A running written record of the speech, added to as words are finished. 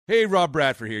Hey, Rob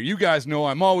Bradford here. You guys know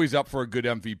I'm always up for a good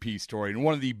MVP story, and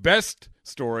one of the best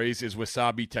stories is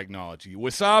Wasabi Technology.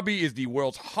 Wasabi is the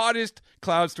world's hottest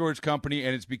cloud storage company,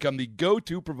 and it's become the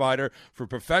go-to provider for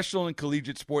professional and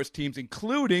collegiate sports teams,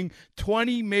 including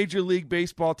 20 Major League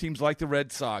Baseball teams like the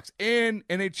Red Sox and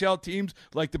NHL teams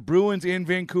like the Bruins and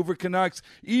Vancouver Canucks.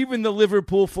 Even the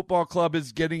Liverpool Football Club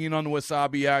is getting in on the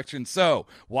Wasabi action. So,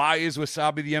 why is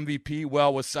Wasabi the MVP?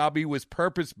 Well, Wasabi was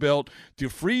purpose-built to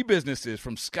free businesses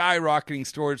from skyrocketing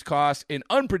storage costs and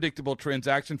unpredictable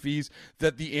transaction fees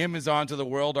that the Amazons of the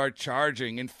world are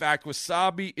charging. In fact,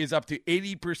 Wasabi is up to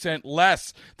 80%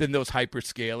 less than those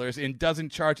hyperscalers and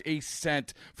doesn't charge a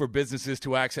cent for businesses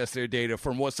to access their data.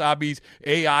 From Wasabi's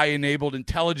AI-enabled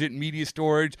intelligent media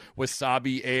storage,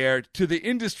 Wasabi Air, to the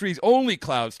industry's only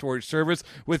cloud storage service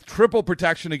with triple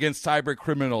protection against cyber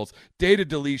criminals, data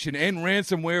deletion, and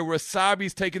ransomware,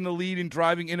 Wasabi's taken the lead in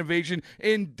driving innovation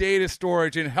in data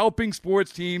storage and helping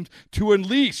sports teams to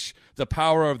unleash the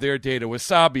power of their data.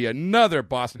 Wasabi, another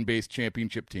Boston-based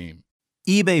championship team.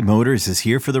 eBay Motors is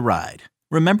here for the ride.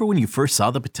 Remember when you first saw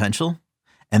the potential?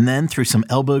 And then through some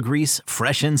elbow grease,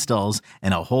 fresh installs,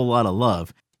 and a whole lot of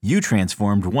love, you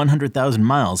transformed 100,000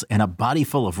 miles and a body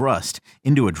full of rust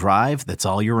into a drive that's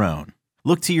all your own.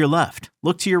 Look to your left.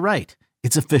 Look to your right.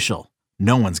 It's official.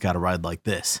 No one's got a ride like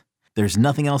this. There's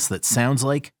nothing else that sounds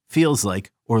like, feels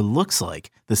like, or looks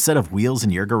like the set of wheels in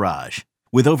your garage.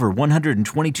 With over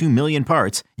 122 million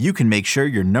parts, you can make sure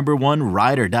your number one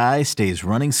ride or die stays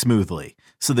running smoothly,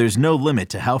 so there's no limit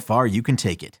to how far you can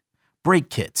take it. Brake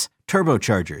kits,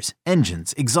 turbochargers,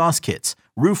 engines, exhaust kits,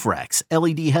 roof racks,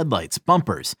 LED headlights,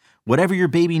 bumpers, whatever your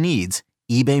baby needs,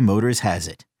 eBay Motors has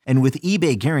it. And with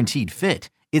eBay Guaranteed Fit,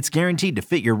 it's guaranteed to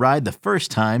fit your ride the first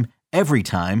time, every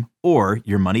time, or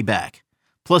your money back.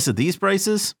 Plus, at these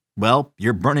prices, well,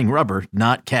 you're burning rubber,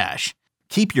 not cash.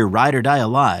 Keep your ride or die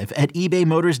alive at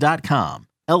ebaymotors.com.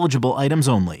 Eligible items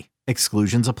only.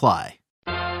 Exclusions apply.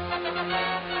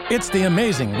 It's the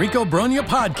Amazing Rico Brogna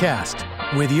podcast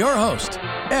with your host,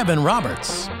 Evan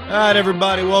Roberts. All right,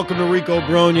 everybody, welcome to Rico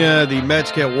Brogna. The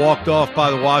Mets get walked off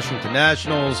by the Washington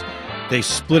Nationals. They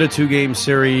split a two-game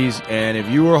series, and if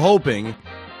you were hoping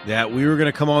that we were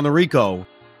going to come on the Rico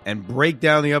and break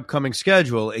down the upcoming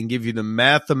schedule and give you the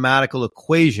mathematical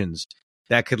equations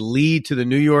that could lead to the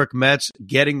New York Mets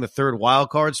getting the third wild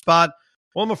card spot,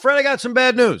 well, I'm afraid I got some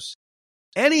bad news.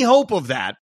 Any hope of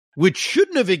that, which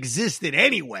shouldn't have existed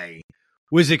anyway,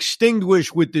 was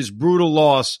extinguished with this brutal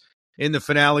loss in the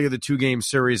finale of the two-game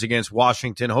series against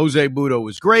Washington. Jose Butto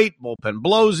was great. Bullpen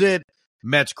blows it.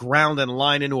 Mets ground and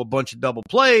line into a bunch of double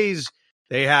plays.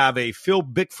 They have a Phil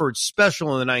Bickford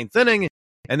special in the ninth inning,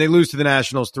 and they lose to the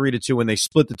Nationals 3-2 when they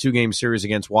split the two-game series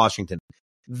against Washington.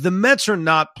 The Mets are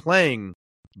not playing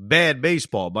bad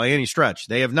baseball by any stretch.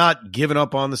 They have not given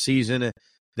up on the season.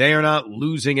 They are not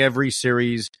losing every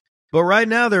series. But right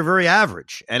now, they're very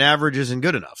average, and average isn't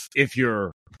good enough. If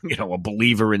you're, a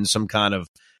believer in some kind of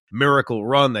miracle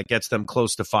run that gets them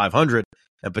close to 500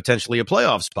 and potentially a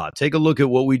playoff spot, take a look at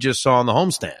what we just saw on the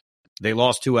homestand. They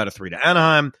lost 2 out of 3 to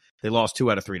Anaheim. They lost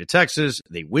 2 out of 3 to Texas.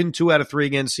 They win 2 out of 3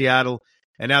 against Seattle,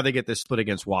 and now they get this split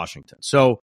against Washington.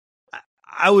 So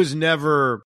I was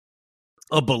never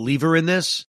a believer in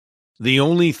this. The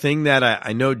only thing that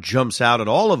I know jumps out at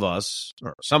all of us,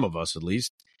 or some of us at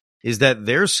least, is that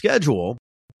their schedule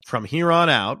from here on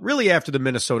out, really after the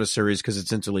Minnesota series because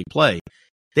it's interleague play,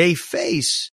 they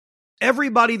face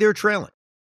everybody they're trailing.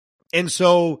 And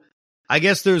so I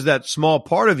guess there's that small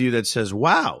part of you that says,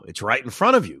 wow, it's right in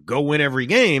front of you. Go win every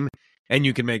game and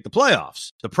you can make the playoffs.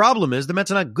 The problem is the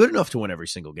Mets are not good enough to win every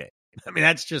single game. I mean,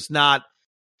 that's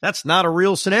not a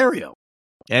real scenario.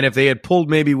 And if they had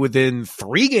pulled maybe within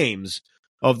 3 games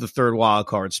of the third wild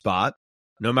card spot,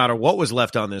 no matter what was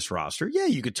left on this roster, yeah,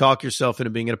 you could talk yourself into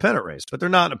being in a pennant race. But they're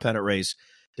not in a pennant race.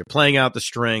 They're playing out the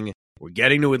string. We're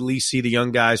getting to at least see the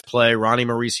young guys play. Ronnie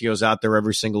Mauricio's out there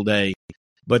every single day.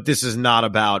 But this is not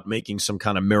about making some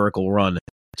kind of miracle run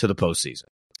to the postseason.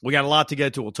 We got a lot to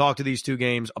get to. We'll talk to these two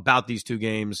games, about these two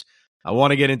games. I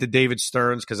want to get into David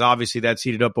Stearns because obviously that's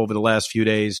heated up over the last few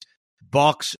days.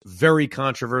 Buck's very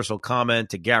controversial comment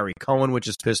to Gary Cohen, which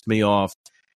has pissed me off.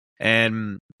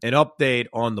 And an update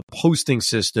on the posting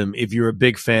system if you're a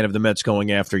big fan of the Mets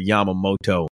going after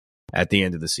Yamamoto at the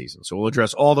end of the season. So we'll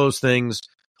address all those things.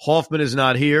 Hoffman is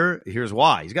not here. Here's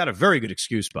why. He's got a very good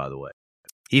excuse, by the way.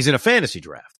 He's in a fantasy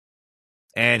draft.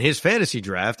 And his fantasy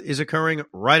draft is occurring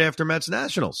right after Mets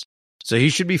Nationals. So he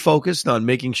should be focused on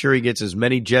making sure he gets as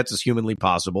many Jets as humanly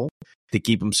possible to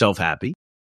keep himself happy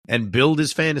and build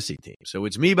his fantasy team. So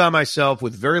it's me by myself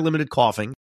with very limited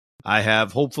coughing. I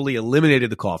have hopefully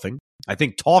eliminated the coughing. I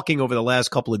think talking over the last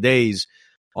couple of days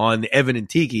on Evan and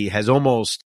Tiki has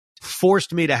almost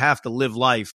forced me to have to live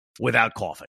life without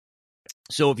coughing.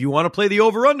 So if you want to play the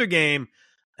over-under game,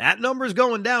 that number's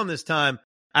going down this time.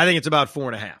 I think it's about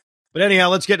 4.5. But anyhow,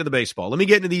 let's get to the baseball. Let me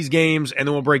get into these games, and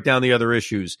then we'll break down the other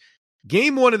issues.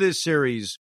 Game 1 of this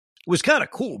series was kind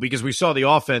of cool because we saw the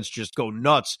offense just go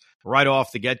nuts right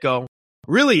off the get-go.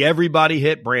 Really, everybody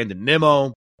hit. Brandon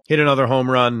Nimmo hit another home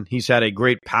run. He's had a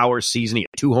great power season. He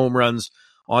had 2 home runs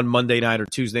on Monday night or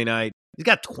Tuesday night. He's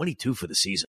got 22 for the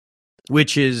season,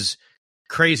 which is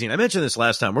crazy. And I mentioned this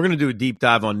last time. We're going to do a deep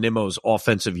dive on Nimmo's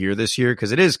offensive year this year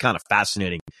because it is kind of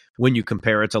fascinating when you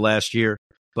compare it to last year.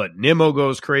 But Nimmo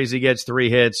goes crazy, gets 3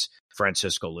 hits.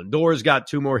 Francisco Lindor's got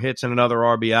 2 more hits and another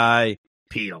RBI.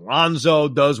 Pete Alonso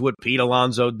does what Pete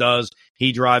Alonso does.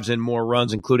 He drives in more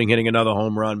runs, including hitting another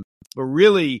home run. But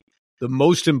really, the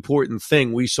most important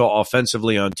thing we saw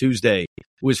offensively on Tuesday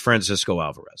was Francisco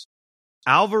Alvarez.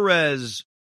 Alvarez,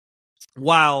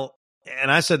 while,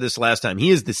 and I said this last time, he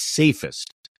is the safest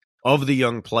of the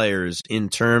young players in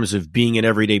terms of being an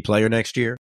everyday player next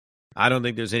year. I don't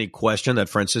think there's any question that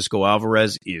Francisco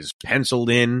Alvarez is penciled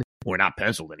in, or not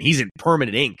penciled in. He's in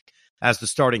permanent ink as the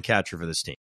starting catcher for this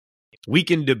team. We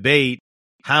can debate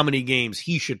how many games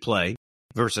he should play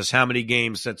versus how many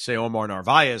games that, say, Omar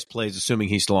Narvaez plays, assuming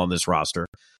he's still on this roster.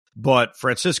 But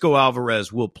Francisco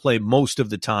Alvarez will play most of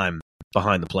the time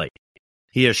behind the plate.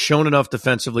 He has shown enough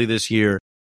defensively this year.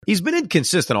 He's been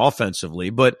inconsistent offensively,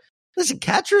 but listen,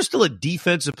 catcher is still a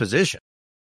defensive position.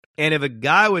 And if a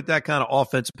guy with that kind of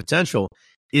offensive potential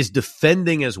is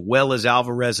defending as well as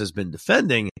Alvarez has been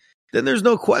defending, then there's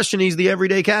no question he's the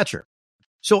everyday catcher.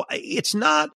 So it's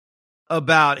not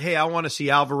about, hey, I want to see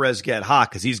Alvarez get hot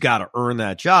because he's got to earn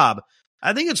that job.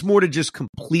 I think it's more to just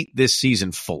complete this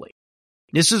season fully.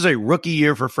 This is a rookie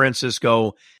year for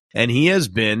Francisco, and he has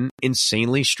been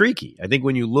insanely streaky. I think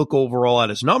when you look overall at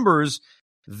his numbers,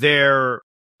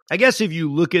 I guess if you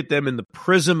look at them in the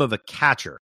prism of a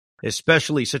catcher,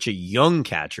 especially such a young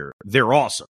catcher, they're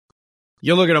awesome.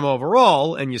 You look at him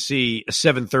overall, and you see a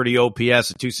 730 OPS,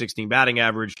 a 216 batting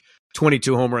average,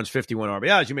 22 home runs, 51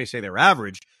 RBIs. You may say they're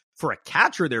average. For a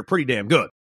catcher, they're pretty damn good.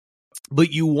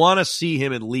 But you want to see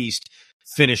him at least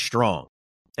finish strong.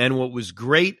 And what was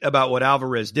great about what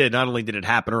Alvarez did, not only did it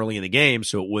happen early in the game,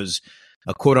 so it was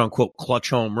a quote-unquote clutch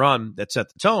home run that set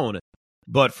the tone,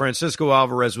 but Francisco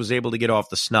Alvarez was able to get off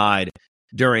the snide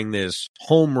during this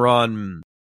home run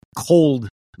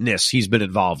coldness he's been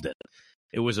involved in.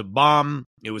 It was a bomb.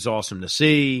 It was awesome to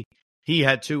see. He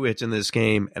had 2 hits in this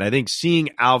game, and I think seeing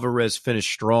Alvarez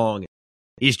finish strong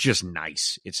is just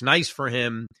nice. It's nice for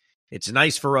him. It's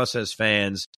nice for us as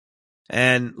fans.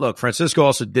 And look, Francisco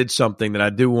also did something that I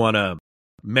do want to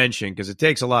mention because it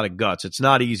takes a lot of guts. It's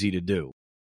not easy to do.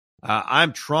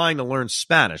 I'm trying to learn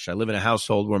Spanish. I live in a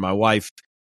household where my wife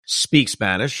speaks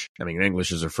Spanish. I mean,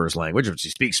 English is her first language, but she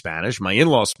speaks Spanish. My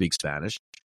in-laws speak Spanish.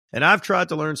 And I've tried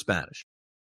to learn Spanish.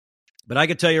 But I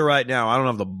can tell you right now, I don't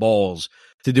have the balls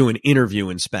to do an interview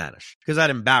in Spanish because I'd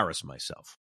embarrass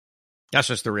myself. That's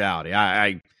just the reality.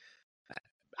 I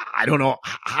don't know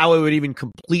how I would even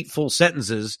complete full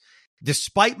sentences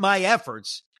despite my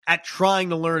efforts at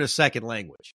trying to learn a second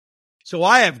language. So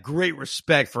I have great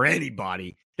respect for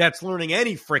anybody that's learning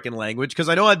any freaking language because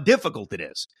I know how difficult it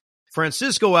is.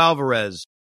 Francisco Alvarez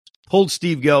pulled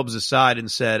Steve Gelbs aside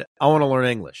and said, I want to learn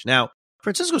English. Now,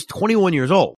 Francisco's 21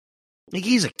 years old. Like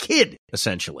he's a kid,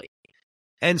 essentially.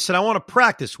 And said, I want to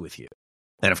practice with you.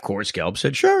 And of course, Gelbs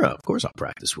said, sure, of course I'll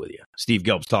practice with you. Steve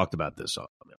Gelbs talked about this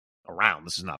around.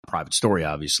 This is not a private story,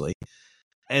 obviously.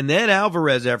 And then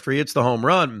Alvarez, after he hits the home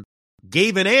run,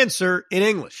 gave an answer in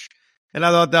English. And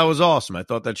I thought that was awesome. I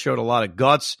thought that showed a lot of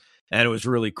guts, and it was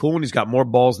really cool. And he's got more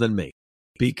balls than me.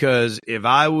 Because if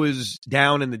I was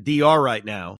down in the DR right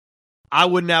now, I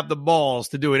wouldn't have the balls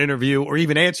to do an interview or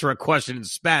even answer a question in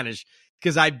Spanish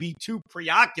because I'd be too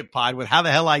preoccupied with how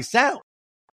the hell I sound.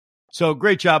 So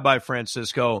great job by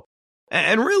Francisco.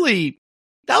 And really,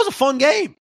 that was a fun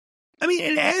game. I mean,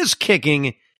 it is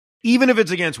kicking, even if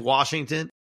it's against Washington,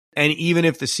 and even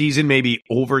if the season may be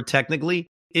over technically,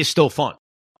 is still fun.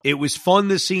 It was fun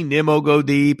to see Nimmo go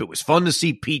deep. It was fun to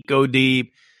see Pete go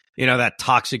deep. You know, that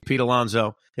toxic Pete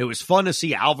Alonso. It was fun to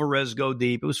see Alvarez go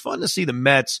deep. It was fun to see the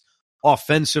Mets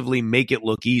offensively make it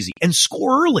look easy and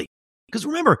score early. Because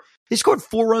remember, they scored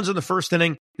 4 runs in the first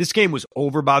inning. This game was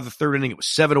over by the third inning. It was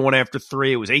 7-1 after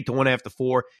 3. It was 8-1 after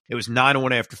 4. It was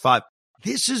 9-1 after 5.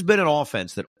 This has been an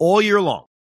offense that all year long,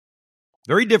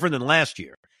 very different than last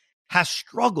year, has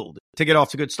struggled to get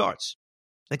off to good starts.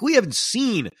 Like, we haven't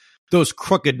seen those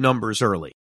crooked numbers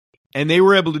early. And they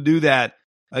were able to do that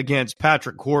against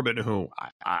Patrick Corbin, who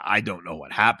I don't know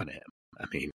what happened to him. I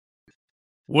mean,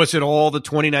 Was it all the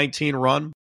 2019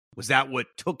 run? Was that what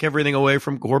took everything away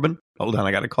from Corbin? Hold on,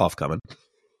 I got a cough coming.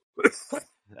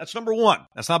 That's number one.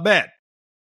 That's not bad.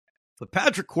 But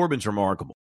Patrick Corbin's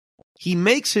remarkable. He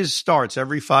makes his starts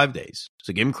every 5 days,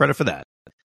 so give him credit for that.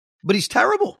 But he's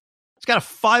terrible. He's got a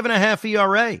 5.5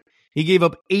 ERA. He gave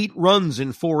up 8 runs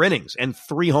in 4 innings and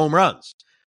 3 home runs.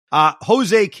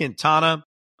 Jose Quintana,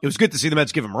 it was good to see the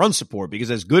Mets give him run support because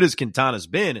as good as Quintana's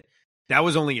been, that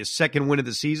was only his second win of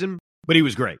the season, but he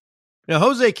was great. Now,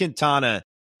 Jose Quintana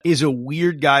is a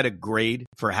weird guy to grade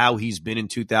for how he's been in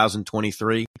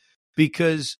 2023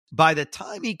 because by the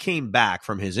time he came back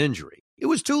from his injury, it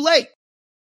was too late.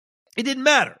 It didn't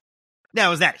matter.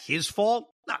 Now, is that his fault?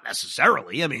 Not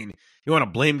necessarily. I mean, you want to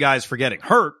blame guys for getting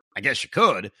hurt? I guess you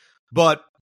could. But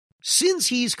since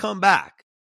he's come back,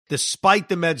 despite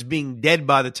the Mets being dead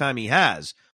by the time he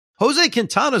has, Jose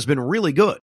Quintana's been really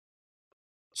good.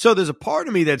 So there's a part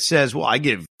of me that says, well, I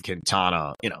give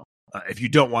Quintana, if you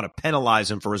don't want to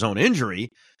penalize him for his own injury,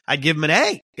 I'd give him an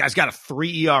A. Guy's got a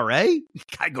 3 ERA.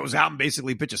 Guy goes out and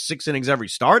basically pitches 6 innings every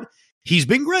start. He's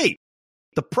been great.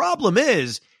 The problem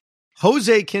is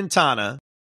Jose Quintana,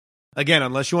 again,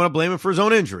 unless you want to blame him for his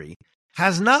own injury,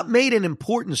 has not made an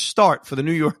important start for the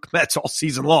New York Mets all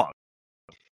season long.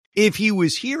 If he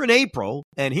was here in April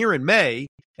and here in May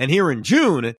and here in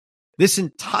June, this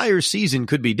entire season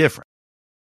could be different.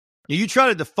 You try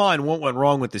to define what went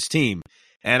wrong with this team,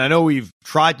 and I know we've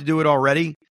tried to do it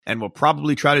already, and we'll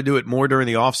probably try to do it more during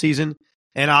the offseason.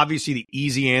 And obviously the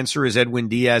easy answer is Edwin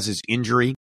Diaz's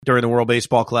injury during the World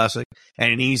Baseball Classic,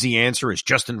 and an easy answer is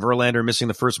Justin Verlander missing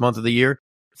the first month of the year.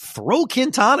 Throw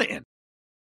Quintana in.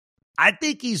 I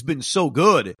think he's been so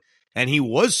good, and he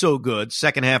was so good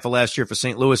second half of last year for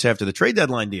St. Louis after the trade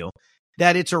deadline deal,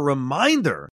 that it's a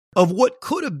reminder of what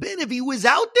could have been if he was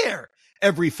out there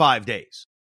every 5 days.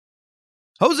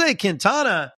 Jose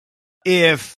Quintana,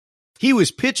 if he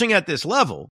was pitching at this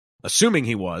level, assuming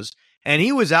he was, and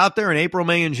he was out there in April,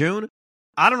 May, and June,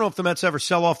 I don't know if the Mets ever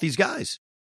sell off these guys.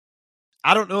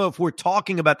 I don't know if we're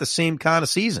talking about the same kind of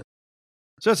season.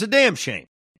 So it's a damn shame.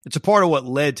 It's a part of what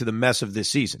led to the mess of this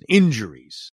season,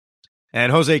 injuries.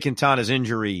 And Jose Quintana's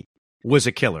injury was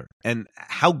a killer. And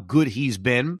how good he's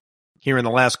been here in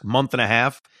the last month and a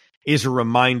half is a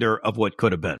reminder of what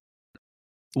could have been.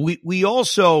 We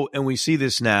also, and we see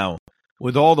this now,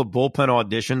 with all the bullpen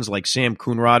auditions like Sam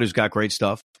Coonrod, who's got great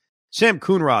stuff. Sam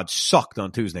Coonrod sucked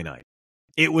on Tuesday night.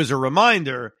 It was a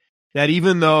reminder that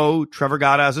even though Trevor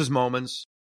Gott has his moments,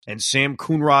 and Sam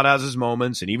Coonrod has his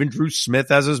moments, and even Drew Smith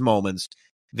has his moments,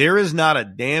 there is not a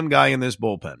damn guy in this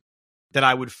bullpen that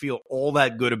I would feel all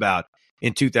that good about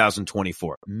in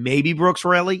 2024. Maybe Brooks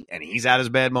Raley, and he's had his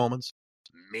bad moments.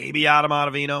 Maybe Adam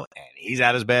Ottavino, and he's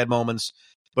had his bad moments.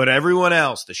 But everyone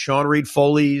else, the Sean Reed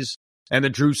Foleys, and the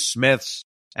Drew Smiths,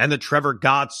 and the Trevor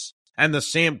Gotts, and the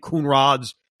Sam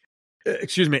Coonrods,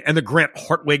 and the Grant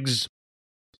Hartwigs,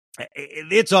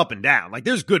 it's up and down. Like,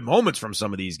 there's good moments from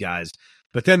some of these guys,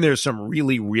 but then there's some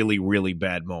really, really, really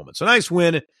bad moments. A nice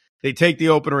win. They take the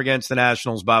opener against the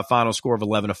Nationals by a final score of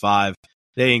 11-5.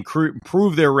 They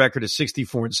improve their record to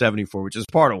 64-74, which is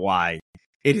part of why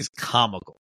it is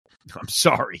comical. I'm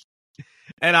sorry.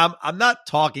 And I'm not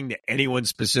talking to anyone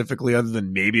specifically other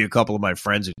than maybe a couple of my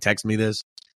friends who text me this,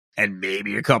 and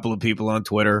maybe a couple of people on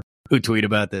Twitter who tweet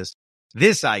about this.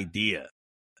 This idea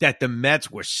that the Mets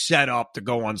were set up to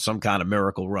go on some kind of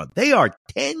miracle run. They are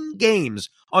 10 games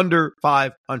under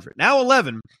 500. Now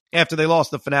 11 after they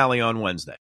lost the finale on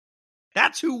Wednesday.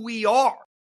 That's who we are.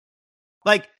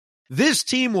 Like, this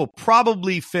team will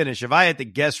probably finish, if I had to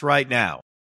guess right now,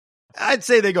 I'd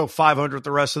say they go 500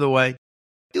 the rest of the way.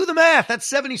 Do the math. That's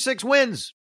 76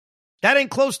 wins. That ain't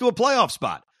close to a playoff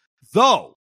spot.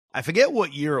 Though, I forget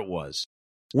what year it was.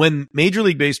 When Major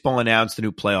League Baseball announced the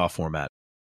new playoff format,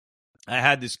 I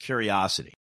had this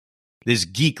curiosity, this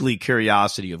geekly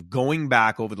curiosity of going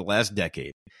back over the last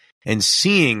decade and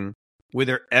seeing were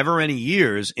there ever any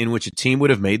years in which a team would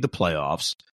have made the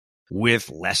playoffs with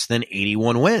less than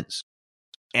 81 wins.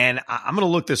 And I'm going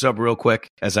to look this up real quick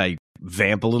as I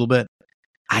vamp a little bit.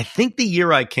 I think the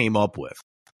year I came up with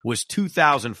was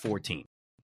 2014.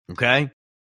 Okay?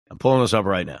 I'm pulling this up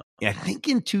right now. I think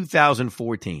in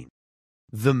 2014,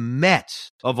 the Mets,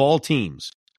 of all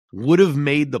teams, would have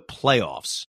made the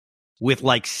playoffs with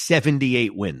like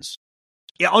 78 wins.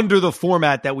 Under the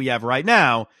format that we have right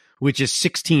now, which is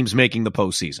 6 teams making the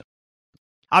postseason.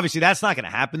 Obviously, that's not going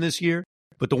to happen this year,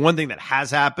 but the one thing that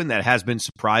has happened that has been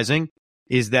surprising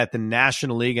is that the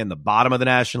National League and the bottom of the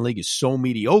National League is so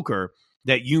mediocre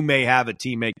that you may have a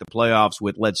team make the playoffs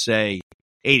with, let's say,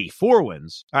 84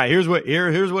 wins. All right, here's what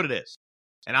it is.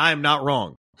 And I am not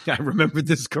wrong. I remembered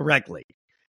this correctly.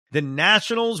 The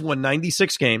Nationals won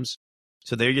 96 games,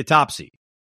 so they're your top seed.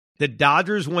 The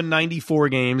Dodgers won 94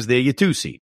 games, they're your 2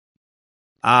 seed.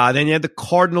 Then you had the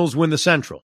Cardinals win the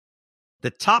Central. The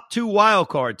top 2 wild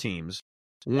card teams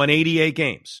won 88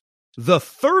 games. The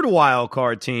third wild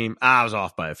card team, I was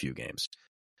off by a few games,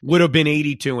 would have been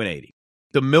 82-80.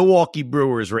 The Milwaukee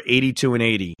Brewers were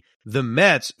 82-80. The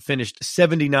Mets finished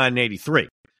 79-83.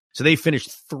 So they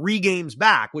finished 3 games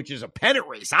back, which is a pennant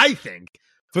race, I think,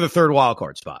 for the third wild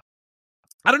card spot.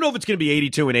 I don't know if it's going to be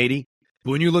 82-80,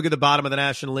 but when you look at the bottom of the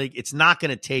National League, it's not going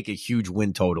to take a huge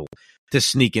win total to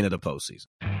sneak into the postseason.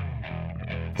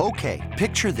 Okay,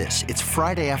 picture this. It's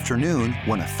Friday afternoon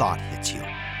when a thought hits you.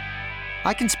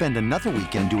 I can spend another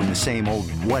weekend doing the same old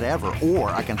whatever,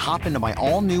 or I can hop into my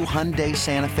all-new Hyundai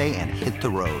Santa Fe and hit the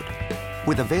road.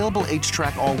 With available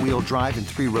H-Track all-wheel drive and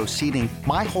 3-row seating,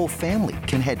 my whole family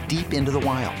can head deep into the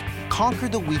wild. Conquer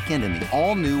the weekend in the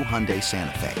all-new Hyundai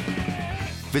Santa Fe.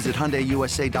 Visit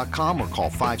HyundaiUSA.com or call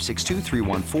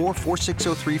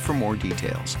 562-314-4603 for more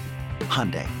details.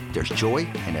 Hyundai, there's joy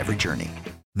in every journey.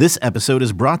 This episode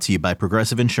is brought to you by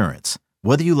Progressive Insurance.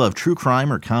 Whether you love true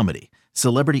crime or comedy,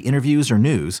 celebrity interviews or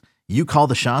news, you call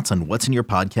the shots on what's in your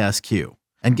podcast queue.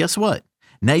 And guess what?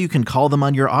 Now you can call them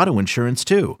on your auto insurance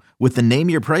too with the Name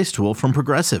Your Price tool from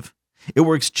Progressive. It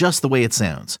works just the way it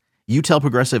sounds. You tell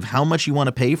Progressive how much you want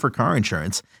to pay for car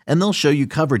insurance, and they'll show you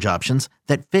coverage options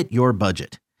that fit your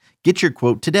budget. Get your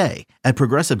quote today at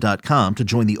Progressive.com to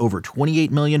join the over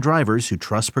 28 million drivers who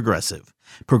trust Progressive.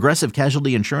 Progressive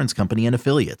Casualty Insurance Company and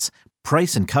Affiliates.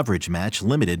 Price and coverage match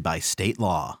limited by state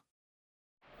law.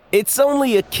 It's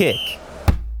only a kick,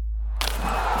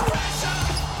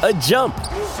 a jump,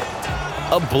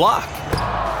 a block.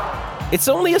 It's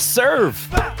only a serve.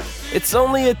 It's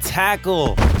only a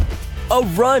tackle, a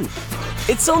run.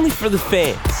 It's only for the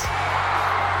fans.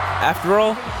 After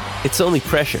all, it's only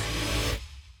pressure.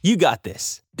 You got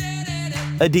this.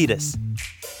 Adidas.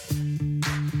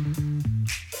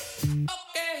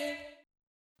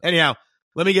 Anyhow,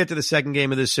 let me get to the second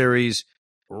game of this series.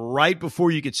 Right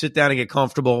before you could sit down and get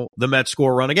comfortable, the Mets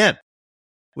score a run again,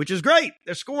 which is great.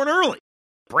 They're scoring early.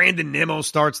 Brandon Nimmo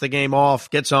starts the game off,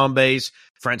 gets on base.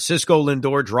 Francisco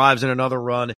Lindor drives in another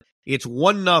run. It's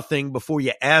 1-0 before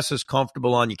your ass is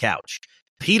comfortable on your couch.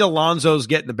 Pete Alonso's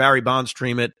getting the Barry Bonds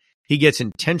treatment. He gets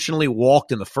intentionally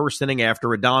walked in the first inning after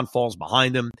Rodon falls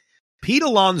behind him. Pete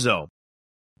Alonso,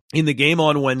 in the game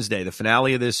on Wednesday, the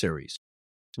finale of this series,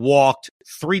 walked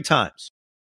 3 times,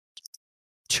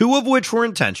 2 of which were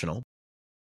intentional.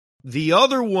 The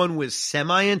other one was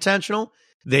semi-intentional.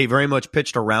 They very much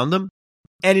pitched around him.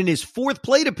 And in his 4th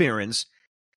plate appearance,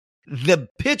 the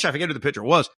pitch, I forget who the pitcher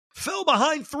was, fell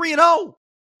behind 3-0.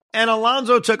 And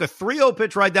Alonso took a 3-0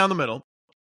 pitch right down the middle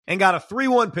and got a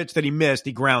 3-1 pitch that he missed.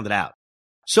 He grounded out.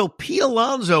 So Pete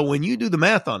Alonso, when you do the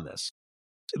math on this,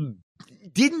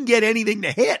 didn't get anything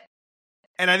to hit.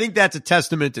 And I think that's a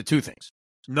testament to 2 things.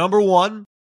 Number one,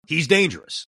 he's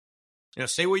dangerous. You know,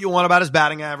 say what you want about his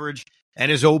batting average and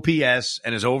his OPS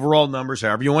and his overall numbers,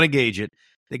 however you want to gauge it.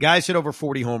 The guy's hit over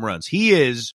 40 home runs. He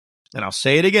is, and I'll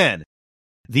say it again,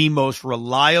 the most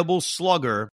reliable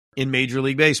slugger in Major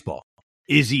League Baseball.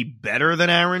 Is he better than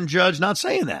Aaron Judge? Not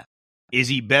saying that. Is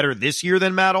he better this year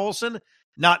than Matt Olson?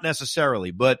 Not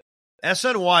necessarily, but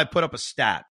SNY put up a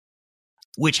stat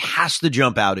which has to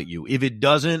jump out at you. If it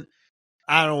doesn't,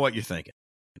 I don't know what you're thinking.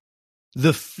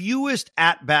 The fewest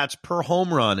at-bats per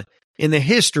home run in the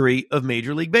history of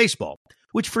Major League Baseball,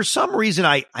 which for some reason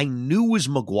I knew was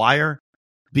McGwire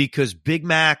because Big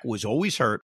Mac was always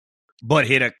hurt, but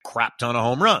hit a crap ton of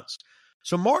home runs.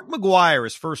 So Mark McGwire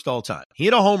is first all time. He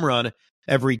hit a home run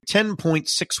every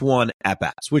 10.61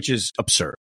 at-bats, which is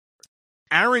absurd.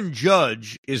 Aaron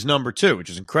Judge is number 2, which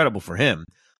is incredible for him,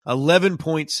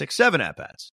 11.67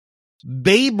 at-bats.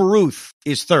 Babe Ruth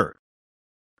is 3rd.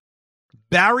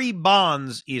 Barry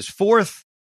Bonds is 4th.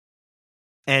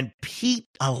 And Pete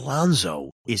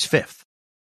Alonso is 5th.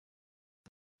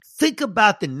 Think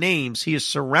about the names he is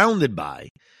surrounded by,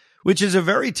 which is a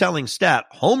very telling stat.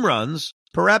 Home runs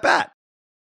per at-bat.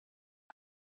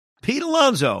 Pete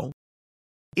Alonso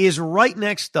is right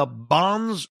next to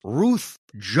Bonds, Ruth,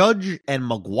 Judge, and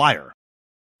McGwire.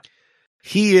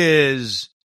 He is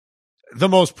the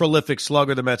most prolific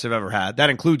slugger the Mets have ever had.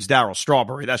 That includes Darryl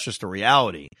Strawberry. That's just a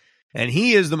reality. And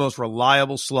he is the most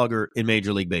reliable slugger in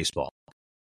Major League Baseball.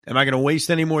 Am I going to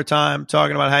waste any more time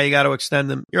talking about how you got to extend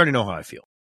them? You already know how I feel.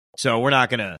 So we're not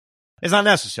going to, it's not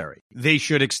necessary. They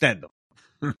should extend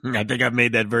them. I think I've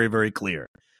made that very, very clear.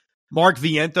 Mark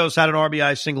Vientos had an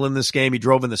RBI single in this game. He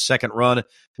drove in the second run,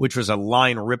 which was a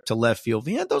line rip to left field.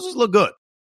 Vientos has looked good.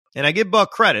 And I give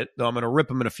Buck credit, though I'm going to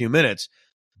rip him in a few minutes.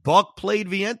 Buck played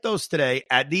Vientos today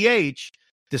at DH,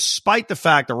 despite the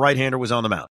fact the right-hander was on the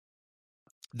mound.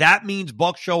 That means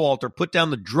Buck Showalter put down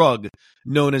the drug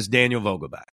known as Daniel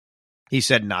Vogelbach. He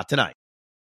said, not tonight.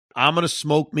 I'm going to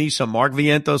smoke me some Mark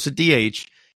Vientos at DH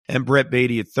and Brett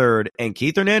Beatty at third. And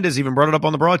Keith Hernandez even brought it up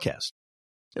on the broadcast.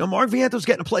 Mark Vientos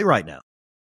getting a play right now.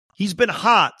 He's been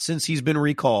hot since he's been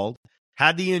recalled,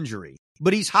 had the injury,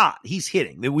 but he's hot. He's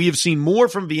hitting. We have seen more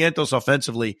from Vientos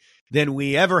offensively than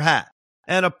we ever had.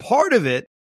 And a part of it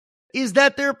is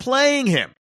that they're playing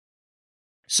him.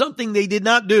 Something they did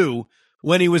not do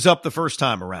when he was up the first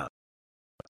time around.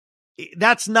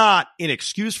 That's not an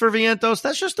excuse for Vientos.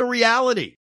 That's just a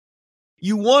reality.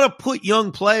 You want to put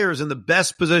young players in the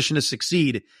best position to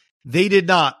succeed. They did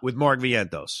not with Mark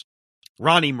Vientos.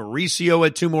 Ronnie Mauricio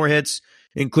had 2 more hits,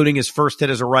 including his first hit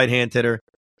as a right-hand hitter.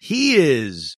 He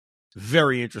is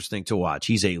very interesting to watch.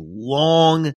 He's a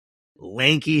long,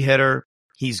 lanky hitter.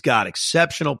 He's got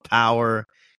exceptional power.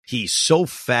 He's so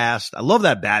fast. I love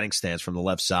that batting stance from the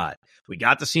left side. We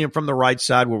got to see him from the right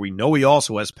side where we know he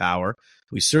also has power.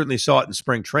 We certainly saw it in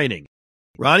spring training.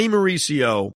 Ronnie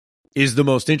Mauricio is the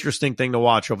most interesting thing to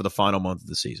watch over the final month of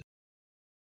the season.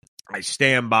 I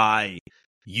stand by,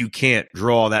 you can't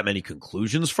draw that many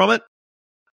conclusions from it,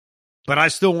 but I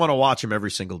still want to watch him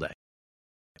every single day.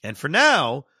 And for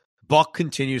now, Buck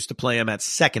continues to play him at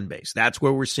second base. That's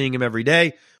where we're seeing him every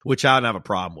day, which I don't have a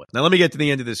problem with. Now let me get to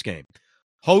the end of this game.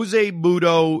 Jose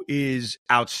Butto is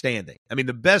outstanding. I mean,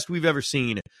 the best we've ever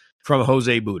seen from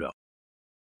Jose Butto.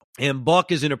 And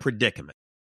Buck is in a predicament.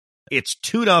 It's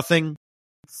 2-0,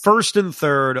 first and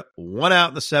third, 1 out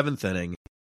in the 7th inning,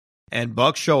 and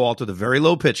Buck Showalter, the very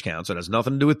low pitch count, so it has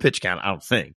nothing to do with pitch count, I don't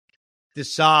think,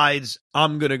 decides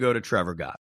I'm going to go to Trevor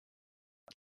Gott.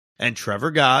 And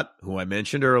Trevor Gott, who I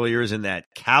mentioned earlier, is in that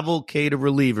cavalcade of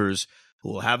relievers who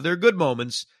will have their good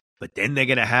moments, but then they're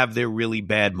going to have their really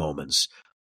bad moments.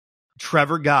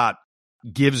 Trevor Gott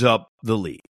gives up the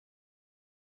lead.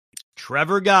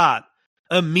 Trevor Gott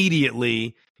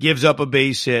immediately gives up a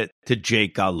base hit to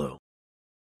Jake Galoo.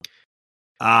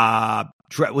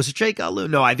 Was it Jake Galoo?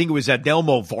 No, I think it was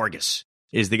Adelmo Vargas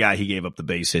is the guy he gave up the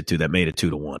base hit to that made it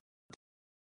 2-1.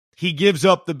 He gives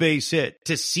up the base hit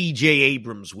to C.J.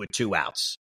 Abrams with 2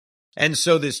 outs. And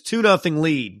so this 2-0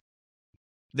 lead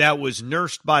that was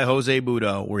nursed by Jose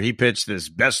Butto, where he pitched his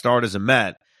best start as a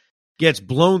Met, gets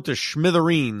blown to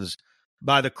smithereens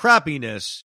by the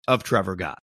crappiness of Trevor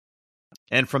Gott.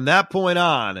 And from that point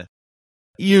on,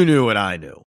 you knew what I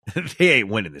knew. They ain't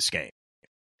winning this game.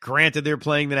 Granted, they're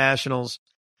playing the Nationals.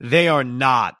 They are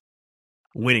not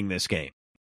winning this game,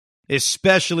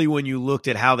 especially when you looked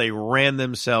at how they ran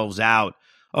themselves out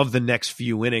of the next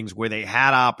few innings where they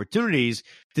had opportunities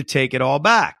to take it all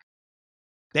back.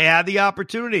 They had the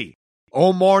opportunity.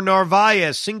 Omar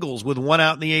Narvaez singles with 1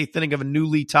 out in the 8th inning of a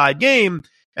newly tied game,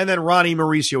 and then Ronnie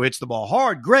Mauricio hits the ball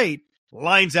hard. Great.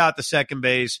 Lines out to second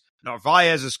base.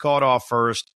 Narvaez is caught off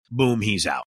first. Boom, he's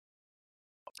out.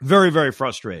 Very, very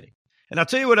frustrating. And I'll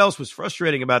tell you what else was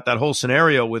frustrating about that whole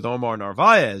scenario with Omar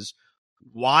Narvaez.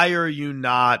 Why are you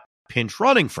not pinch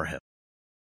running for him?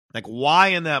 Like, why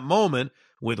in that moment,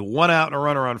 with 1 out and a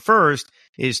runner on first,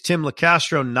 is Tim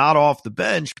LeCastro not off the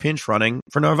bench pinch running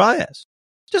for Narvaez?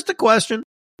 Just a question.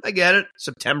 I get it.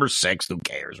 September 6th, who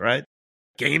cares, right?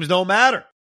 Games don't matter.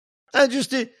 I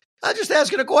just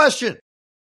asking a question.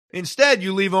 Instead,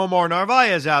 you leave Omar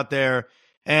Narvaez out there,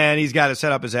 and he's got to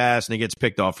set up his ass, and he gets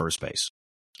picked off first base.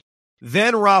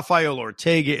 Then Rafael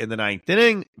Ortega in the 9th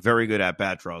inning, very good at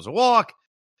bat, draws a walk.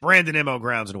 Brandon Nimmo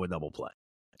grounds into a double play.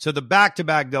 So the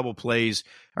back-to-back double plays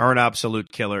are an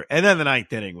absolute killer. And then the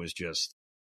 9th inning was just,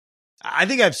 I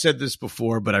think I've said this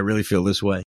before, but I really feel this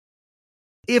way.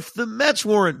 If the Mets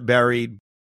weren't buried,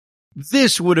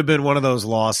 this would have been one of those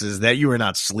losses that you were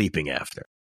not sleeping after.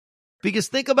 Because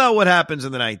think about what happens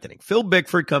in the 9th inning. Phil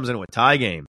Bickford comes into a tie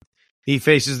game. He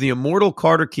faces the immortal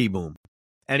Carter Kieboom,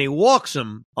 and he walks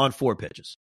him on 4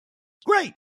 pitches.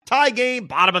 Great. Tie game,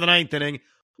 bottom of the 9th inning.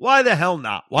 Why the hell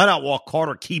not? Why not walk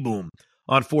Carter Kieboom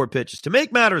on 4 pitches? To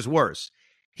make matters worse,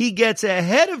 he gets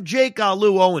ahead of Jake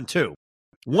Galoo 0-2,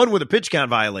 one with a pitch count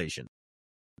violation,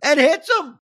 and hits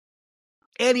him.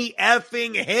 And he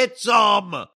effing hits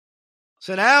him.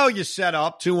 So now you set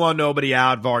up 2-1, nobody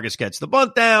out. Vargas gets the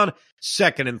bunt down.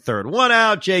 2nd and 3rd, 1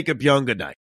 out. Jacob Young, good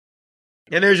night.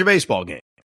 And there's your baseball game.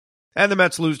 And the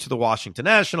Mets lose to the Washington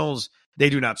Nationals. They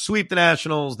do not sweep the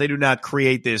Nationals. They do not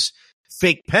create this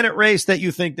fake pennant race that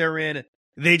you think they're in.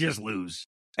 They just lose.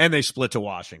 And they split to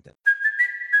Washington.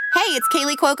 Hey, it's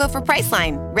Kaylee Cuoco for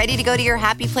Priceline. Ready to go to your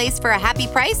happy place for a happy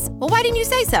price? Well, why didn't you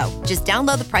say so? Just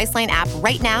download the Priceline app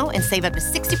right now and save up to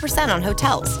 60% on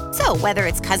hotels. So whether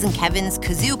it's Cousin Kevin's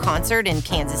Kazoo Concert in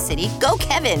Kansas City, go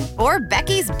Kevin, or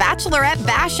Becky's Bachelorette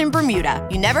Bash in Bermuda,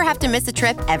 you never have to miss a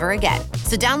trip ever again.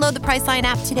 So download the Priceline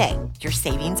app today. Your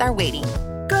savings are waiting.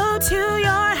 Go to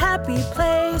your happy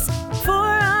place for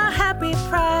a happy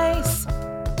price.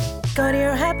 Go to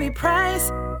your happy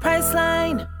price,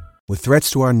 Priceline. With threats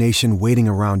to our nation waiting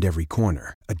around every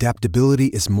corner, adaptability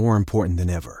is more important than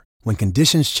ever. When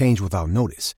conditions change without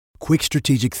notice, quick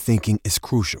strategic thinking is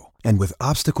crucial. And with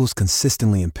obstacles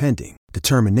consistently impending,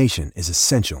 determination is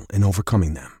essential in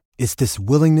overcoming them. It's this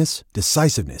willingness,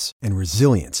 decisiveness, and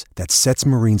resilience that sets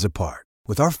Marines apart.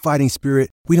 With our fighting spirit,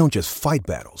 we don't just fight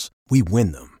battles, we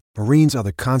win them. Marines are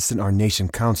the constant our nation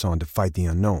counts on to fight the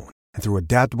unknown. And through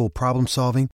adaptable problem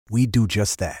solving, we do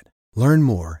just that. Learn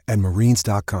more at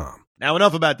Marines.com. Now,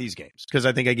 enough about these games, because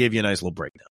I think I gave you a nice little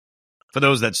breakdown. For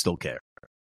those that still care.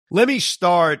 Let me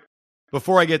start,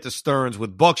 before I get to Stearns,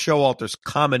 with Buck Showalter's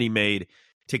comment he made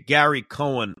to Gary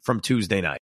Cohen from Tuesday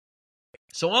night.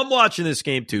 So I'm watching this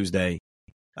game Tuesday.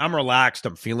 I'm relaxed.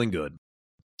 I'm feeling good.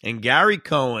 And Gary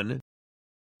Cohen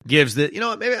gives the,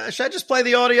 maybe should I just play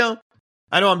the audio?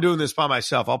 I know I'm doing this by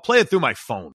myself. I'll play it through my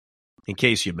phone in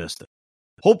case you missed it.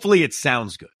 Hopefully it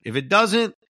sounds good. If it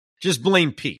doesn't, just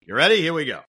blame Pete. You ready? Here we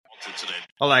go.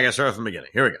 Hold on, I got to start from the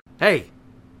beginning. Here we go. Hey,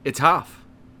 it's Hoff.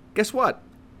 Guess what?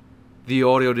 The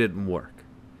audio didn't work.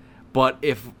 But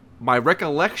if my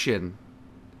recollection,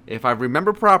 if I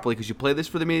remember properly, because you played this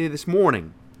for the meeting this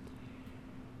morning,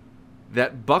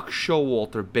 that Buck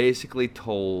Showalter basically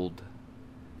told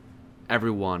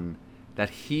everyone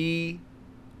that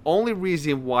only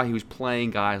reason why he was playing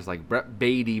guys like Brett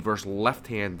Beatty versus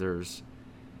left-handers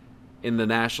in the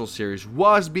National Series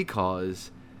was because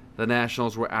the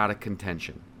Nationals were out of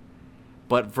contention.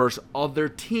 But versus other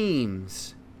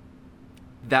teams,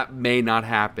 that may not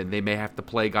happen. They may have to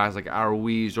play guys like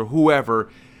Ruiz or whoever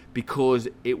because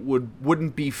it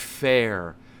wouldn't be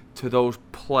fair to those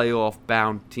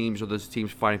playoff-bound teams or those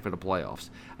teams fighting for the playoffs.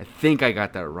 I think I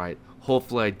got that right.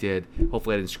 Hopefully I did.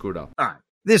 Hopefully I didn't screw it up. All right.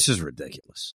 This is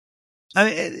ridiculous. I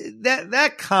mean,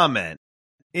 that comment,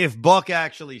 if Buck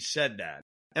actually said that,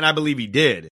 and I believe he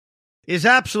did, is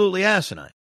absolutely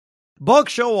asinine. Buck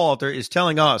Showalter is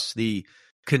telling us, the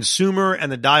consumer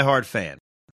and the diehard fan,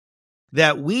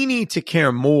 that we need to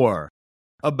care more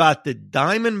about the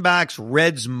Diamondbacks,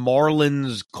 Reds,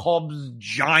 Marlins, Cubs,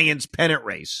 Giants pennant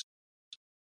race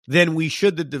than we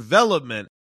should the development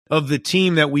of the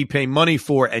team that we pay money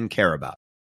for and care about.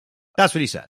 That's what he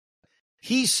said.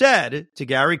 He said to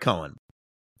Gary Cohen,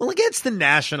 well, against the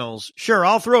Nationals, sure,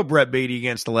 I'll throw Brett Beatty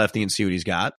against the lefty and see what he's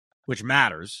got, which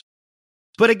matters.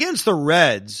 But against the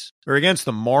Reds or against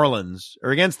the Marlins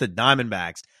or against the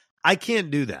Diamondbacks, I can't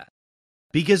do that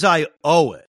because I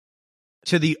owe it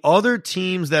to the other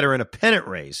teams that are in a pennant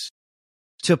race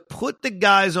to put the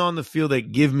guys on the field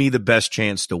that give me the best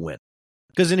chance to win.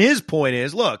 Because in his point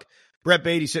is, look, Brett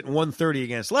Beatty's hitting 130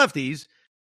 against lefties.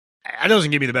 That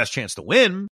doesn't give me the best chance to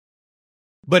win,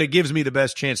 but it gives me the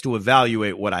best chance to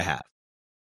evaluate what I have.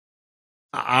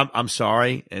 I'm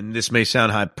sorry, and this may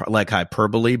sound like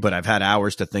hyperbole, but I've had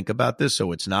hours to think about this,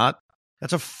 so it's not.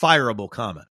 That's a fireable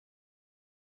comment.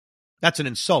 That's an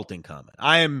insulting comment.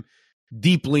 I am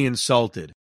deeply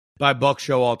insulted by Buck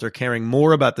Showalter caring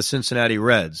more about the Cincinnati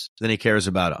Reds than he cares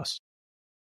about us.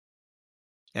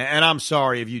 And I'm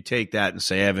sorry if you take that and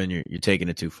say, Evan, you're taking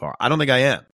it too far. I don't think I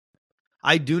am.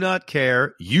 I do not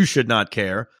care. You should not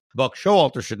care. Buck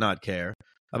Showalter should not care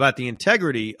about the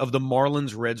integrity of the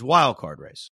Marlins-Reds wildcard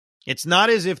race. It's not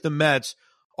as if the Mets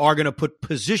are going to put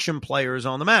position players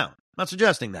on the mound. I'm not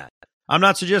suggesting that. I'm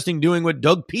not suggesting doing what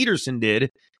Doug Peterson did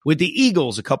with the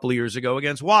Eagles a couple of years ago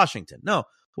against Washington. No,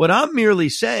 what I'm merely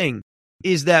saying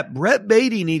is that Brett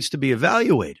Beatty needs to be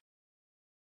evaluated.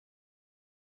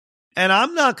 And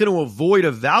I'm not going to avoid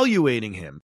evaluating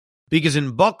him because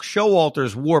in Buck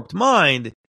Showalter's warped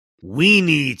mind, we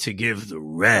need to give the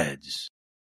Reds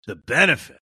the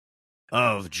benefit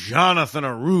of Jonathan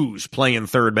Aruz playing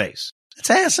third base. It's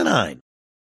asinine.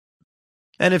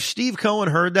 And if Steve Cohen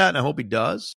heard that, and I hope he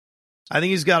does, I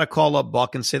think he's got to call up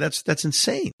Buck and say, that's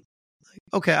insane.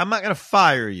 Okay, I'm not going to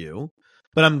fire you,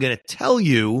 but I'm going to tell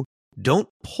you, don't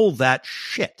pull that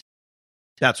shit.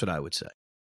 That's what I would say.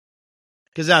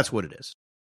 Because that's what it is.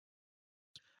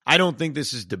 I don't think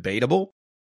this is debatable.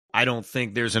 I don't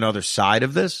think there's another side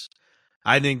of this.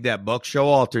 I think that Buck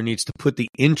Showalter needs to put the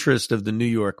interest of the New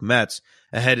York Mets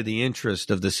ahead of the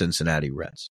interest of the Cincinnati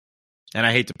Reds. And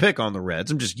I hate to pick on the Reds.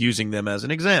 I'm just using them as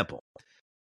an example.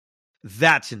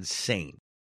 That's insane.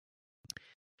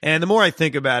 And the more I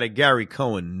think about it, Gary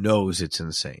Cohen knows it's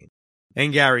insane.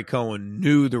 And Gary Cohen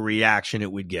knew the reaction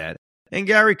it would get. And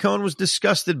Gary Cohen was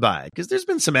disgusted by it because there's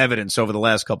been some evidence over the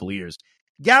last couple of years.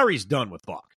 Gary's done with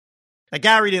Buck. Like,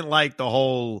 Gary didn't like the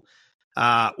whole,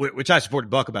 which I supported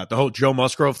Buck about, the whole Joe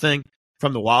Musgrove thing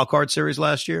from the Wild Card Series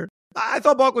last year. I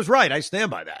thought Buck was right. I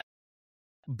stand by that.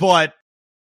 But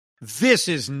this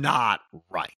is not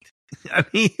right. I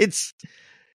mean, it's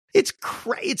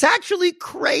actually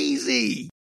crazy.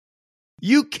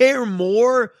 You care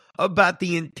more about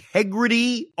the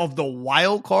integrity of the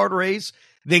wild card race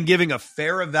than giving a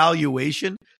fair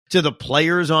evaluation to the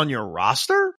players on your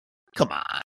roster? Come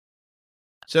on.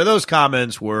 So those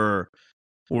comments were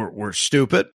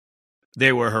stupid.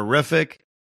 They were horrific.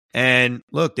 And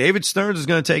look, David Stearns is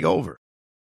going to take over.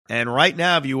 And right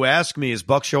now, if you ask me, is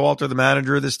Buck Showalter the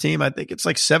manager of this team? I think it's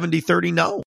like 70-30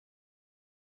 no.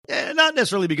 Not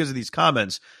necessarily because of these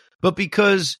comments, but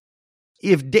because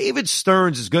if David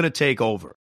Stearns is going to take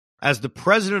over as the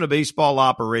president of baseball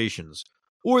operations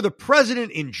or the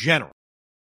president in general,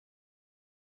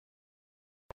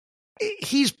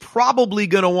 he's probably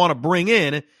going to want to bring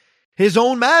in his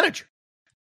own manager.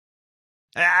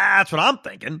 That's what I'm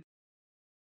thinking.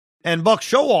 And Buck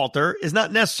Showalter is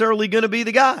not necessarily going to be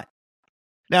the guy.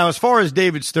 Now, as far as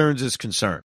David Stearns is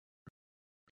concerned,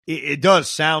 it does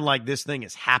sound like this thing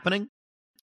is happening.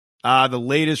 The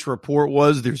latest report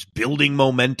was there's building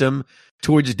momentum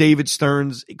towards David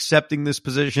Stearns accepting this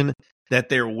position, that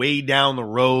they're way down the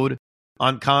road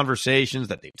on conversations,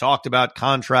 that they've talked about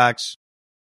contracts,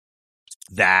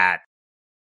 that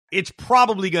it's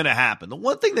probably going to happen. The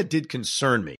one thing that did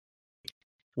concern me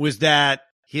was that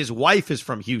his wife is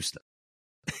from Houston.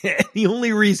 The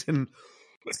only reason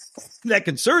that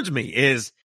concerns me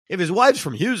is if his wife's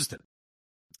from Houston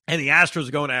and the Astros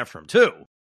are going after him too.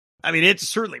 I mean, it's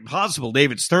certainly possible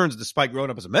David Stearns, despite growing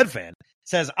up as a Met fan,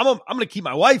 says, I'm going to keep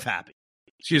my wife happy.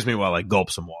 Excuse me while I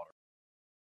gulp some water.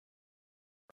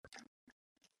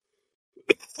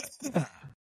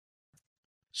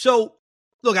 So,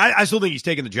 look, I still think he's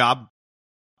taking the job.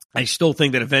 I still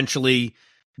think that eventually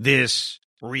this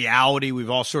reality we've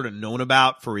all sort of known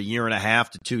about for 1.5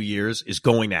 to 2 years is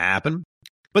going to happen.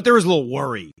 But there is a little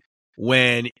worry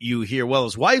when you hear, well,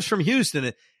 his wife's from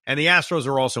Houston and the Astros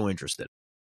are also interested.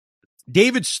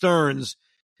 David Stearns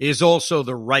is also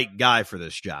the right guy for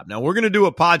this job. Now, we're going to do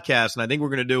a podcast, and I think we're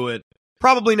going to do it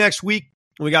probably next week.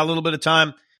 We got a little bit of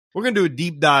time. We're going to do a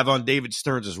deep dive on David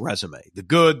Stearns' resume, the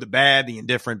good, the bad, the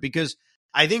indifferent, because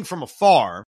I think from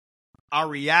afar, our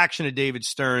reaction to David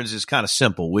Stearns is kind of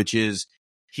simple, which is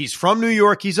he's from New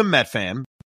York, he's a Met fan,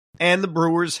 and the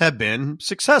Brewers have been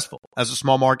successful as a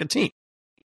small market team.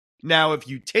 Now, if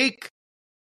you take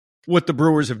what the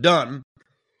Brewers have done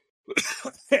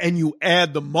and you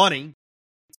add the money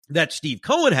that Steve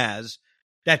Cohen has,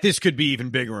 that this could be even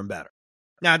bigger and better.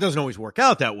 Now, it doesn't always work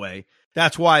out that way.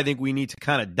 That's why I think we need to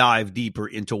kind of dive deeper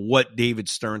into what David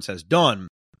Stearns has done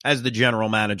as the general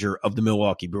manager of the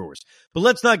Milwaukee Brewers. But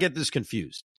let's not get this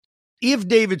confused. If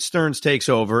David Stearns takes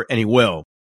over, and he will,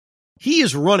 he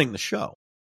is running the show.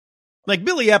 Like,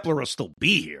 Billy Epler will still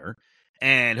be here,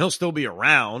 and he'll still be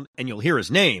around, and you'll hear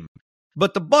his name.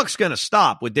 But the buck's going to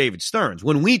stop with David Stearns.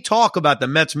 When we talk about the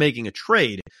Mets making a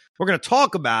trade, we're going to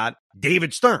talk about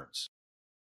David Stearns.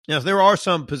 Now, if there are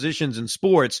some positions in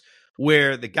sports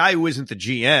where the guy who isn't the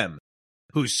GM,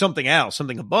 who's something else,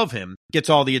 something above him, gets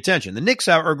all the attention. The Knicks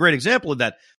are a great example of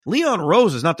that. Leon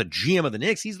Rose is not the GM of the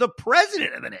Knicks. He's the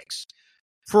president of the Knicks.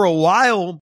 For a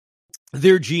while,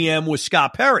 their GM was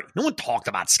Scott Perry. No one talked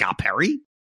about Scott Perry.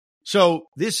 So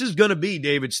this is going to be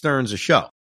David Stearns' show.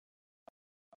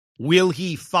 Will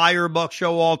he fire Buck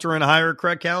Showalter and hire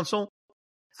Craig Counsell?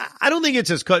 I don't think it's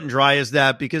as cut and dry as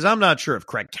that, because I'm not sure if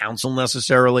Craig Counsell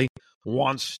necessarily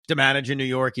wants to manage in New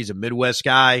York. He's a Midwest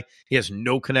guy. He has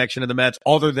no connection to the Mets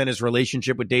other than his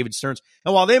relationship with David Stearns.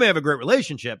 And while they may have a great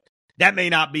relationship, that may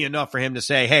not be enough for him to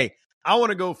say, hey, I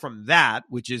want to go from that,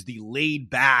 which is the laid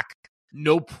back,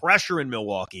 no pressure in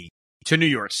Milwaukee, to New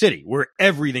York City, where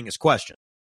everything is questioned.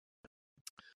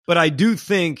 But I do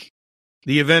think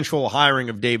the eventual hiring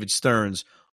of David Stearns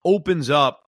opens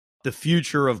up the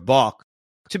future of Buck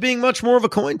to being much more of a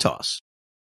coin toss.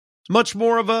 Much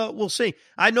more of a, we'll see.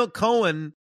 I know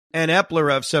Cohen and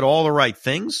Epler have said all the right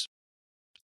things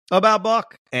about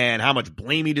Buck and how much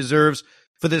blame he deserves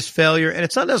for this failure. And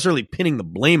it's not necessarily pinning the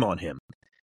blame on him.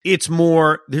 It's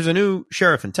more, there's a new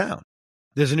sheriff in town.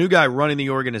 There's a new guy running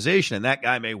the organization, and that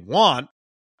guy may want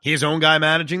his own guy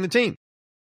managing the team.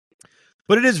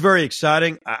 But it is very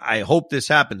exciting. I hope this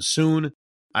happens soon.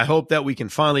 I hope that we can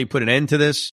finally put an end to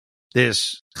this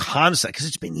concept, because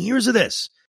it's been years of this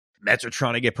Mets are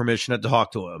trying to get permission to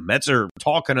talk to him. Mets are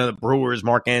talking to the Brewers,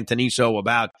 Mark Antoniso,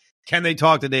 about can they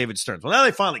talk to David Stearns? Well, now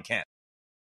they finally can.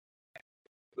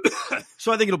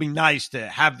 So I think it'll be nice to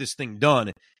have this thing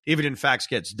done if it in fact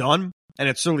gets done, and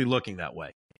it's certainly looking that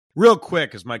way. Real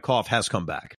quick, as my cough has come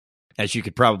back, as you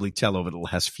could probably tell over the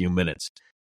last few minutes.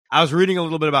 I was reading a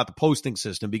little bit about the posting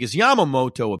system because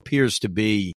Yamamoto appears to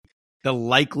be the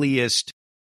likeliest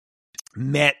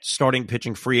Met starting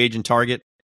pitching free agent target.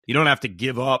 You don't have to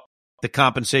give up the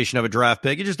compensation of a draft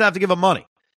pick. You just have to give up money.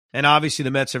 And obviously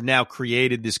the Mets have now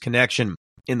created this connection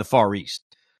in the Far East.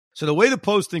 So the way the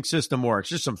posting system works,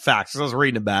 just some facts. I was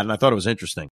reading about it and I thought it was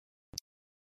interesting.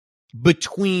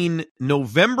 Between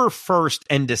November 1st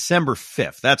and December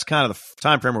 5th, that's kind of the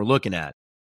time frame we're looking at,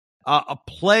 a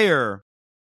player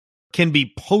can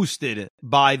be posted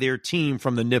by their team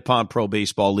from the Nippon Pro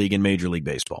Baseball League and Major League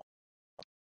Baseball.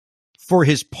 For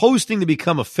his posting to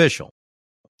become official,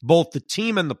 both the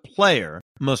team and the player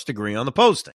must agree on the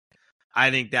posting.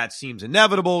 I think that seems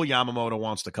inevitable. Yamamoto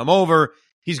wants to come over.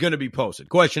 He's going to be posted.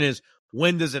 Question is,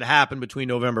 when does it happen between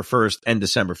November 1st and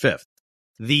December 5th?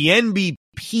 The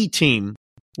NBP team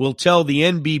will tell the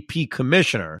NBP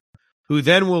commissioner, who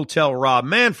then will tell Rob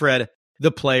Manfred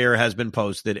the player has been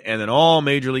posted, and then all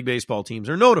Major League Baseball teams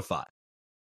are notified.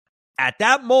 At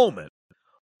that moment,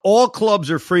 all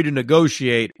clubs are free to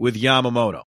negotiate with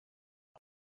Yamamoto.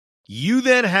 You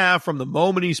then have, from the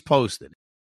moment he's posted,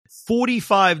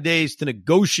 45 days to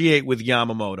negotiate with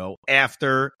Yamamoto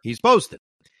after he's posted.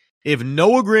 If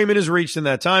no agreement is reached in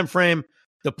that time frame,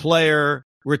 the player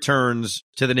returns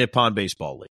to the Nippon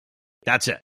Baseball League. That's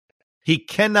it. He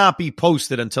cannot be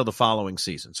posted until the following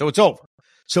season. So it's over.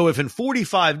 So if in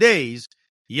 45 days,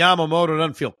 Yamamoto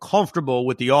doesn't feel comfortable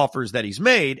with the offers that he's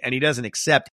made and he doesn't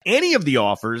accept any of the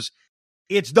offers,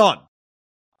 it's done.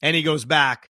 And he goes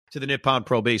back to the Nippon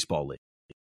Pro Baseball League.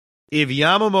 If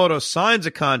Yamamoto signs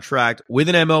a contract with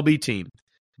an MLB team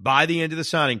by the end of the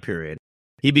signing period,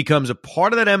 he becomes a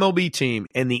part of that MLB team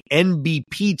and the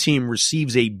NBP team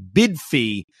receives a bid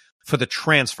fee for the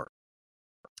transfer.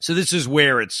 So this is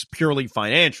where it's purely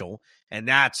financial, and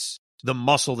that's the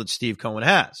muscle that Steve Cohen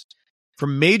has. For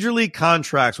major league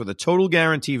contracts with a total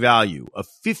guarantee value of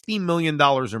 $50 million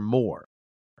or more,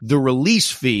 the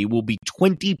release fee will be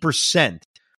 20%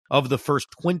 of the first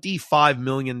 $25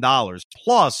 million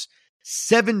plus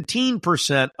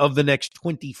 17% of the next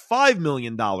 $25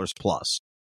 million plus.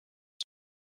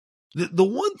 The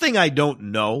one thing I don't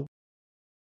know,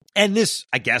 and this,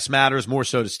 I guess, matters more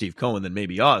so to Steve Cohen than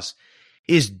maybe us,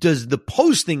 is does the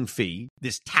posting fee,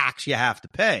 this tax you have to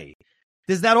pay,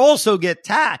 does that also get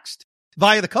taxed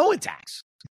via the Cohen tax?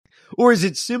 Or is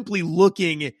it simply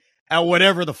looking at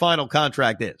whatever the final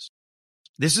contract is?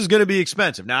 This is going to be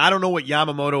expensive. Now, I don't know what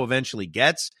Yamamoto eventually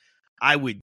gets. I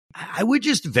would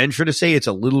just venture to say it's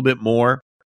a little bit more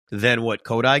than what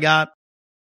Kodai got.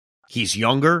 He's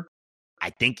younger. I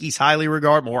think he's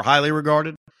more highly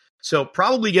regarded. So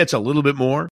probably gets a little bit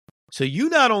more. So you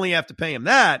not only have to pay him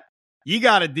that, you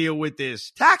got to deal with this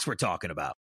tax we're talking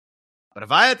about. But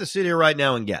if I had to sit here right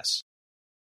now and guess,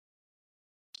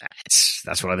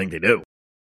 that's what I think they do.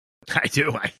 I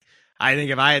do. I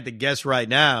think if I had to guess right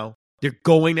now, they're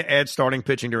going to add starting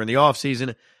pitching during the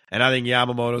offseason, and I think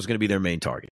Yamamoto is going to be their main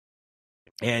target.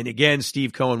 And again,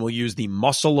 Steve Cohen will use the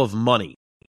muscle of money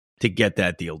to get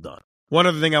that deal done. One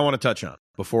other thing I want to touch on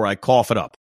before I cough it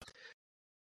up.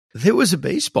 There was a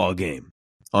baseball game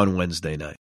on Wednesday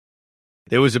night.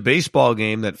 There was a baseball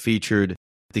game that featured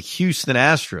the Houston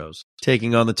Astros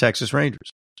taking on the Texas Rangers.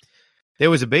 There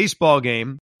was a baseball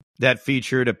game that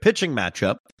featured a pitching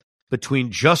matchup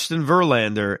between Justin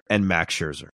Verlander and Max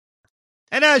Scherzer.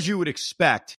 And as you would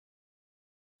expect,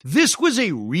 this was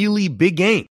a really big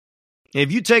game.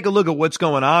 If you take a look at what's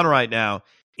going on right now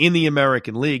in the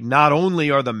American League, not only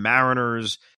are the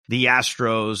Mariners, the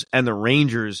Astros, and the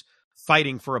Rangers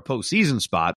fighting for a postseason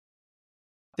spot,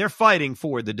 they're fighting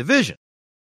for the division.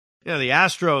 You know, the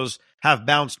Astros have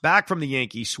bounced back from the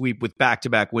Yankees sweep with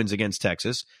back-to-back wins against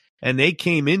Texas, and they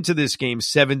came into this game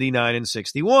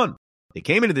 79-61. They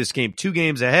came into this game 2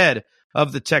 games ahead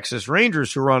of the Texas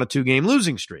Rangers, who are on a 2-game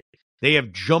losing streak. They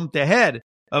have jumped ahead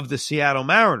of the Seattle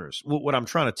Mariners. What I'm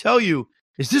trying to tell you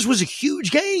is this was a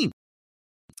huge game.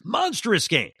 Monstrous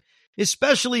game,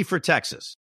 especially for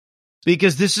Texas,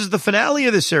 because this is the finale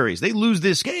of the series. They lose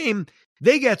this game,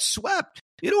 they get swept.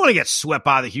 You don't want to get swept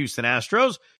by the Houston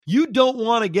Astros. You don't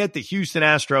want to get the Houston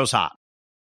Astros hot.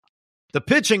 The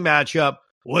pitching matchup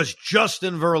was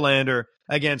Justin Verlander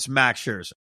against Max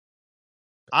Scherzer.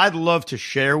 I'd love to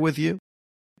share with you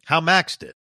how Max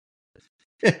did.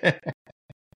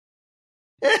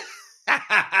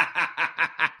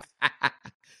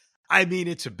 I mean,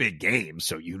 it's a big game,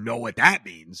 so you know what that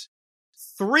means.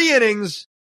 3 innings,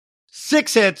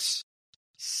 6 hits,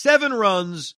 7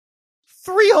 runs,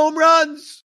 3 home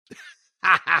runs.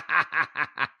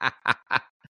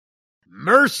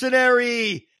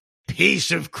 Mercenary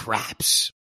piece of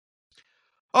craps.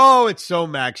 Oh, it's so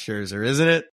Max Scherzer, isn't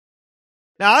it?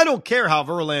 Now, I don't care how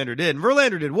Verlander did, and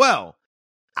Verlander did well.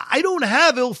 I don't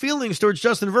have ill feelings towards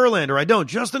Justin Verlander. I don't.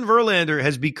 Justin Verlander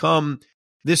has become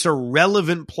this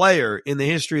irrelevant player in the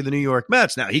history of the New York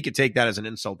Mets. Now, he could take that as an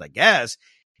insult, I guess.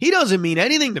 He doesn't mean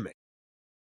anything to me.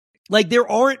 Like, there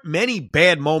aren't many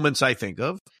bad moments I think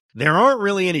of. There aren't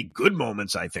really any good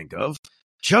moments I think of.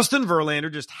 Justin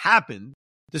Verlander just happened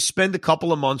to spend a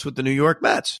couple of months with the New York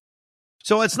Mets.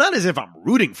 So it's not as if I'm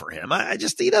rooting for him.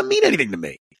 He doesn't mean anything to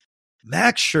me.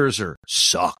 Max Scherzer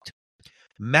sucked.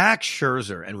 Max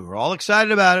Scherzer, and we were all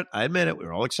excited about it. I admit it. We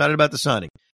were all excited about the signing.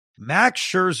 Max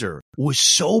Scherzer was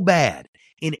so bad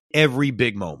in every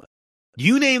big moment.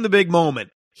 You name the big moment,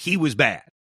 he was bad.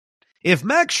 If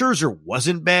Max Scherzer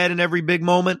wasn't bad in every big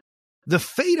moment, the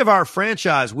fate of our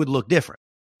franchise would look different.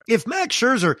 If Max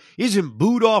Scherzer isn't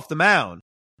booed off the mound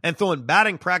and throwing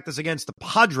batting practice against the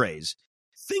Padres,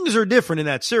 things are different in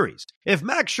that series. If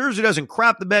Max Scherzer doesn't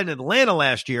crap the bed in Atlanta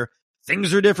last year,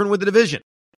 things are different with the division.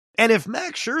 And if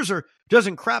Max Scherzer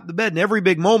doesn't crap the bed in every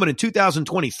big moment in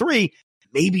 2023,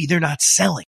 maybe they're not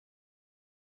selling.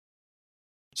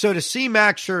 So to see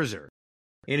Max Scherzer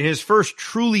in his first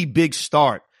truly big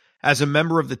start as a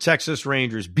member of the Texas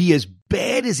Rangers be as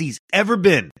bad as he's ever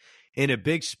been in a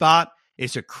big spot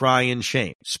is a crying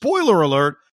shame. Spoiler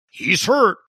alert, he's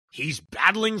hurt. He's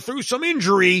battling through some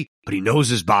injury, but he knows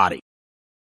his body.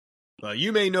 Well,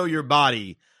 you may know your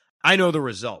body. I know the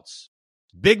results.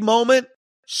 Big moment,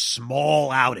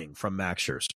 small outing from Max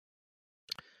Scherzer.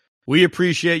 We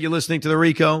appreciate you listening to the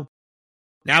Rico.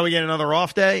 Now we get another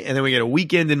off day, and then we get a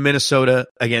weekend in Minnesota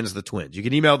against the Twins. You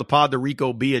can email the pod to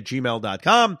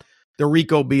ricob@gmail.com,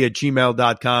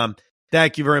 ricob@gmail.com.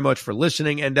 Thank you very much for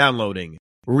listening and downloading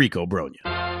Rico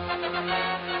Brogna.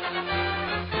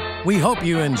 We hope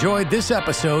you enjoyed this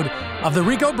episode of the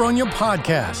Rico Brogna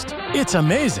podcast. It's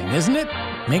amazing, isn't it?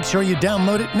 Make sure you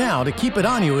download it now to keep it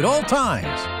on you at all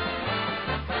times.